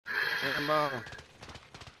Ammo.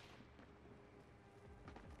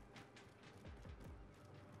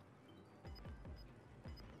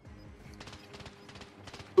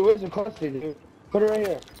 Where's the cluster, dude? Put it right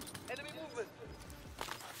here. Enemy movement.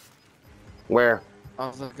 Where?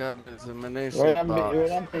 All I got is a munition Right on me, box.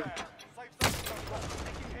 right on me. Safe zone control.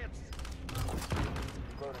 Taking hits.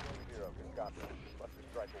 Loading 2-0. Good copy. Cluster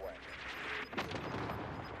strike away.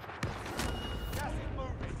 Gas is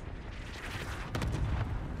moving.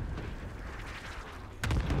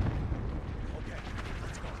 Okay,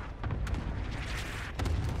 let's go.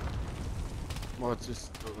 Watch this.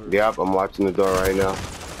 Yep, I'm watching the door right now.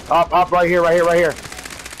 Up, right here, right here, right here.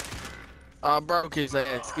 I broke his ass.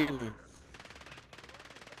 Excuse me.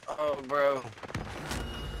 Oh, bro.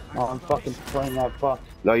 Oh, I'm fucking playing that fuck.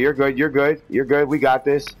 No, you're good, you're good, you're good. We got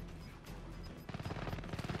this.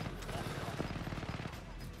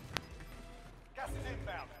 Gas is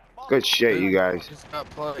inbound. Good shit, you guys. Just got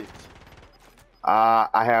plates. I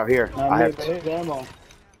have here. I have. Here's ammo.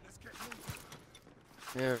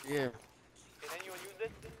 Yeah. Can anyone use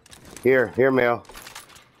it? Here, Mel.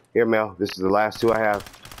 Here, Mel. This is the last two I have.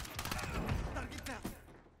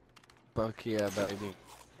 Fuck yeah, baby.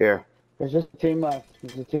 Here. There's just a team left.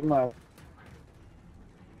 There's a team left.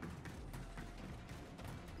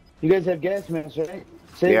 You guys have gas masks, right?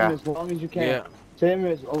 Save Yeah. them as long as you can. Yeah. Save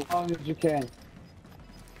them as long as you can.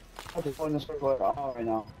 I have to go in the circle at all right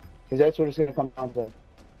now. Because that's what it's going to come down to.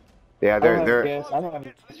 Yeah, I don't have they're gas. I don't have a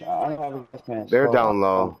gas mask. they're so- down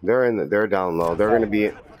low. They're down low. They're gonna be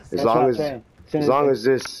That's what I'm saying. as long as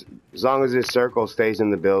this circle stays in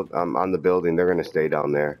the on the building, they're gonna stay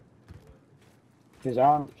down there. Because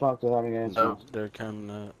I'm fucked without a gas Oh, mask. they're coming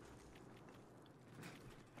up.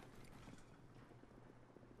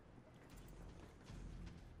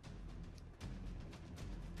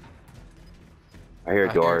 I hear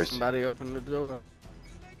I doors. somebody open the door.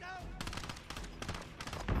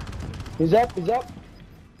 He's up. He's up.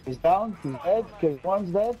 He's down. He's dead. Because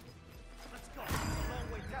one's dead.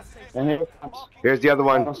 And here it comes. Here's the other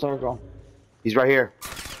one. Final circle. He's right here.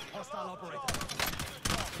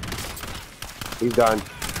 He's done.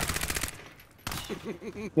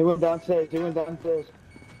 He went downstairs. He went downstairs.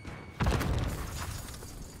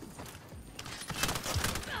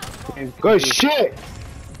 Good shit.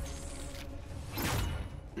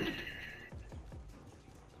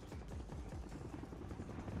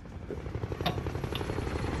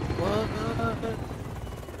 What?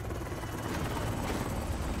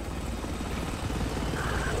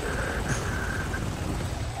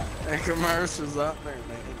 That commercials out there,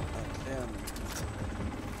 man. I'm telling you.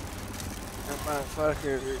 That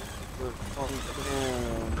motherfucker was on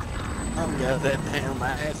damn. I'm got that damn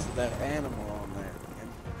ass of that animal on there, man.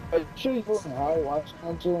 Are you sure you wasn't high watching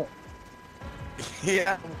that shit?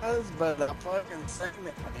 Yeah, I was, but I fucking seen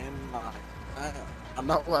it, man. Like, I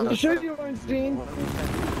know what You I sure said. you weren't seen?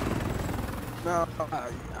 No, I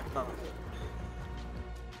know.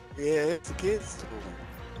 Yeah, it's a kid's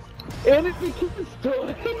toy. And it's a kid's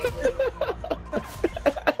toy.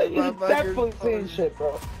 You're definitely seeing shit,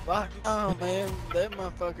 bro. Fuck no, man. That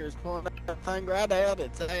motherfucker's pulling that thing right out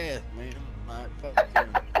its ass, man. Like,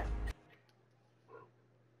 fucking.